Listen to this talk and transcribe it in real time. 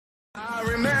I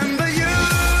remember you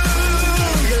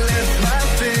left my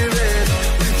spirit.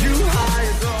 With you high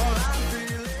is all I'm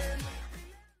feeling.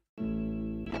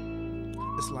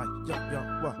 It's like, yo,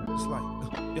 what? It's like,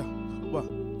 yo, what?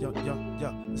 Yo,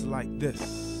 it's like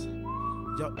this.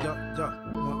 Yo, what?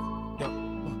 Yo,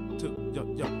 1, 2,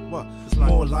 yo, what? It's like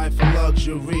more life for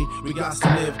luxury. We got to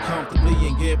live comfortably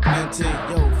and get plenty.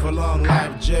 Yo, for long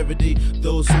longevity.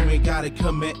 Those who ain't gotta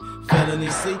commit felony,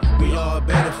 see, we all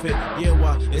benefit. Yeah,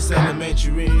 why? It's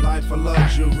elementary. Life for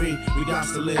luxury. We got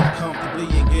to live comfortably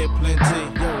and get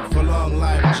plenty. Yo, for long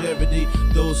longevity.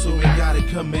 Those who ain't gotta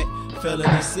commit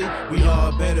felony, see, we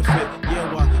all benefit.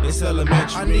 Yeah, why? It's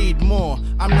elementary. I need more.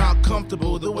 I'm not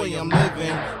comfortable the way I'm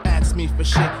living. Ask me for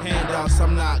shit, handouts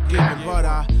I'm not giving, but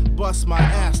I bust my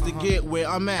ass to get where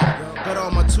I'm at. Got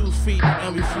on my 2 feet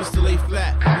and refuse to lay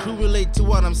flat. To relate to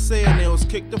what I'm saying, they'll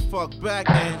kick the fuck back.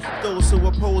 And those who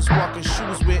oppose walking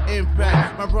shoes with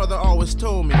impact. My brother always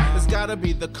told me it's gotta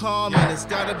be the calm and it's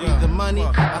gotta be the money.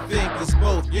 I think it's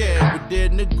both. Yeah, we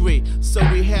didn't agree, so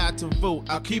we had to vote.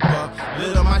 I'll keep a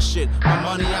lid on my shit. My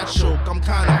money I choke. I'm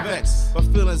kinda vexed, but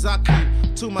feelings I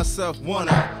keep to myself. Want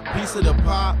a piece of the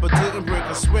pie, but didn't break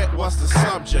a sweat. What's the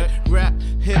subject? Rap,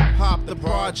 hip hop, the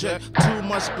project. Too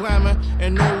much glamour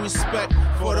and no respect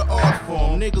for the art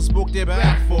form. Niggas broke their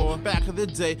back for back of the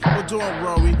day. But don't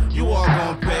worry, you all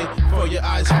gon' pay for your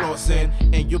eyes flossing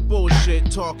and your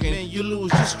bullshit talking. And you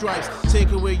lose your stripes,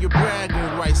 take away your bragging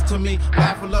rights. To me,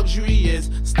 life of luxury is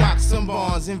stocks and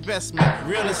bonds, investment,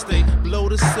 real estate. Blow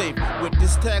the safe with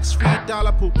this tax-free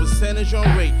dollar per percentage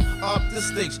on rate. Up the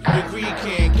stakes, your greed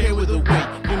can't carry the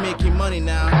weight. You're making money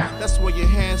now, that's why your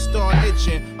hands start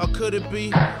itching. Or could it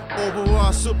be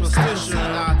overall superstition?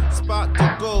 I spot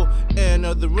the gold and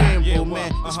the rainbow,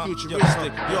 man. It's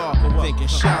futuristic, y'all thinking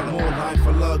shallow. More life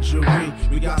for luxury.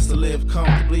 We got to live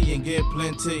comfortably and get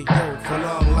plenty. Yo, for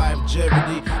long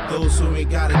longevity. Those who ain't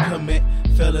gotta commit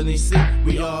felony, see,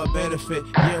 we all benefit.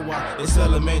 Yeah, why? It's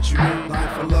elementary.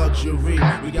 Life for luxury.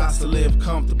 We got to live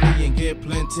comfortably and get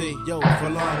plenty. Yo, for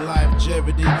long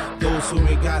longevity. Those who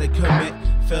ain't gotta commit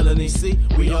felony, see,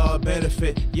 we all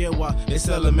benefit. Yeah, why? It's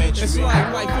elementary. It's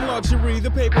like life and luxury,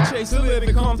 the paper chase,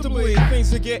 living comfortably.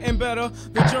 Things are getting better,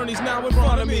 the journey's now in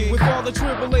front of me. With all the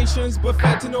tribulations, but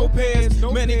fed to no pairs.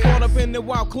 Many caught up in the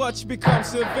wild clutch become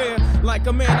severe. Like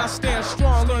a man, I stand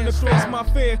strong, learn to face my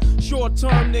fear.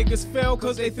 Short-term niggas fail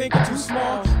cause they think I'm too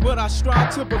small, but I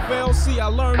strive to prevail. See, I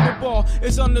learned the ball,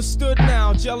 it's understood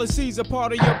now. Jealousy's a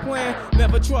part of your plan.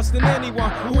 Never trusting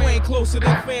anyone who ain't closer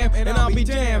than fam. And I'll be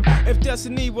damned if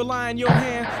destiny will lie in your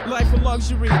hand. Life of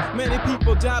luxury, many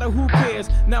people died of who cares.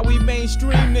 Now we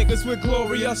mainstream niggas with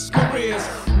glorious careers.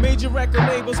 Major record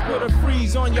labels put a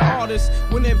freeze on your artists.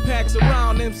 When impacts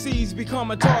around MCs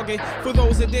become a target. For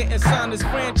those that didn't sign this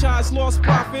franchise, lost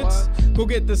profits. Go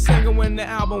get the single when the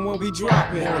album will be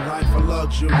dropping. More life for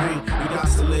luxury. We got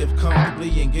to live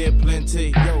comfortably and get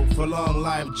plenty. Yo, for long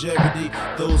longevity.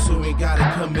 Those who ain't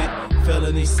gotta commit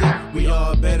felony, see, we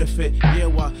all benefit. Yeah,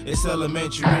 why? It's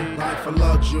elementary. Life for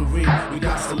luxury. We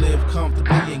got to live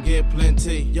comfortably and get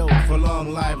plenty. Yo, for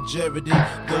long longevity.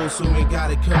 Those who ain't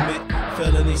gotta commit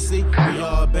felony, see, we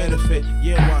all benefit.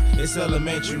 Yeah, why? It's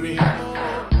elementary.